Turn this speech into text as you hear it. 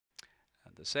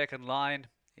The second line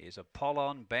is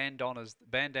Apollon,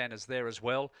 Bandan is there as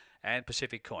well, and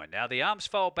Pacific Coin. Now the arms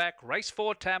fold back, race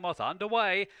 4 Tamworth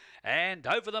underway, and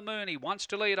Over the Moon, he wants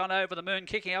to lead on Over the Moon.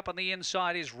 Kicking up on the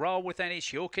inside is Roll with Annie,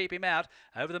 she'll keep him out.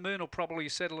 Over the Moon will probably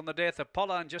settle in the death.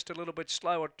 Apollon just a little bit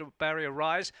slow at the barrier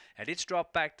rise, and it's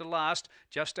dropped back to last.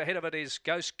 Just ahead of it is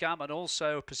Ghost Gum and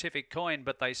also Pacific Coin,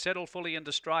 but they settle fully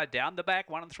into stride. Down the back,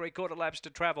 1 3/4 laps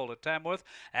to travel at Tamworth,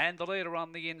 and the leader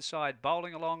on the inside,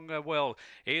 bowling along well,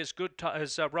 is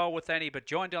Roll with Annie, but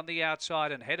joined on the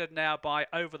outside and headed now by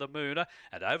Over the Moon.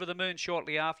 And Over the Moon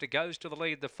shortly after goes to the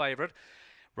lead, the favourite.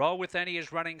 Roll with Annie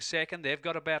is running second. They've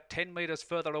got about 10 metres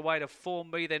further away to Form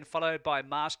Me, then followed by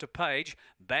Master Page.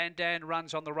 Bandan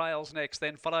runs on the rails next,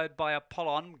 then followed by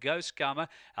Apollon, Ghost Gummer.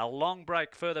 A long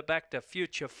break further back to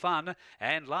Future Fun.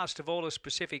 And last of all is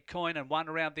Pacific Coin, and one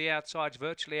around the outside's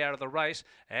virtually out of the race.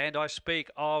 And I speak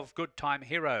of Good Time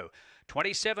Hero.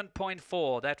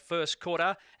 27.4 that first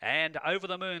quarter, and Over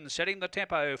the Moon setting the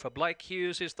tempo for Blake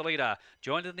Hughes is the leader,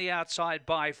 joined in the outside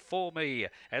by For Me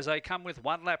as they come with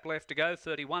 1 lap left to go.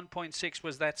 31.6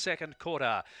 was that second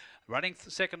quarter. Running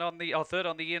third on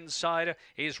the inside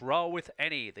is Roll with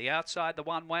Annie. The outside, the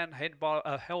 1-1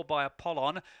 held by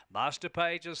Apollon. Master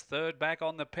Page is third back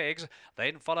on the pegs,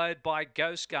 then followed by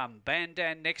Ghost Gum.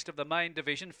 Bandan next of the main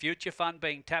division. Future Fun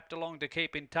being tapped along to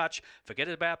keep in touch. Forget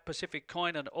about Pacific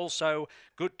Coin and also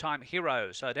Good Time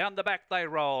Hero. So down the back they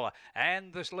roll,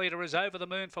 and this leader is Over the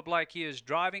Moon for Blake Hughes,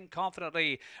 driving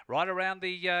confidently right around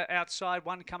the outside.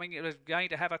 One coming is going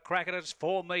to have a crack at it. It's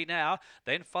For Me now,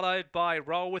 then followed by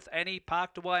Roll with Annie,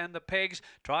 parked away on the pegs,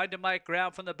 trying to make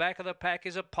ground from the back of the pack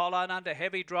is Apollon under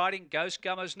heavy driving. Ghost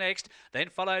Gummers next, then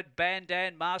followed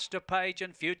Bandan, Master Page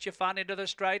and Future Fun into the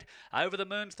straight. Over the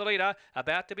Moon's the leader,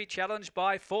 about to be challenged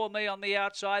by For Me on the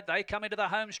outside. They come into the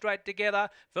home straight together.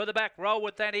 Further back, Roll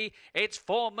with Annie. It's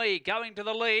For Me going to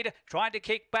the lead, trying to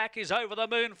kick back is Over the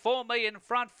Moon. For Me in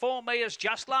front. For Me has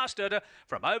just lasted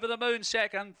from Over the Moon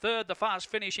second. Third, the fast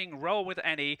finishing Roll with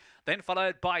Annie, then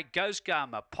followed by Ghost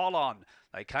Gum, Apollon.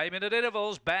 They came in at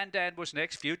intervals. Bandan was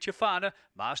next. Future Fun.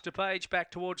 Master Page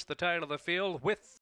back towards the tail of the field with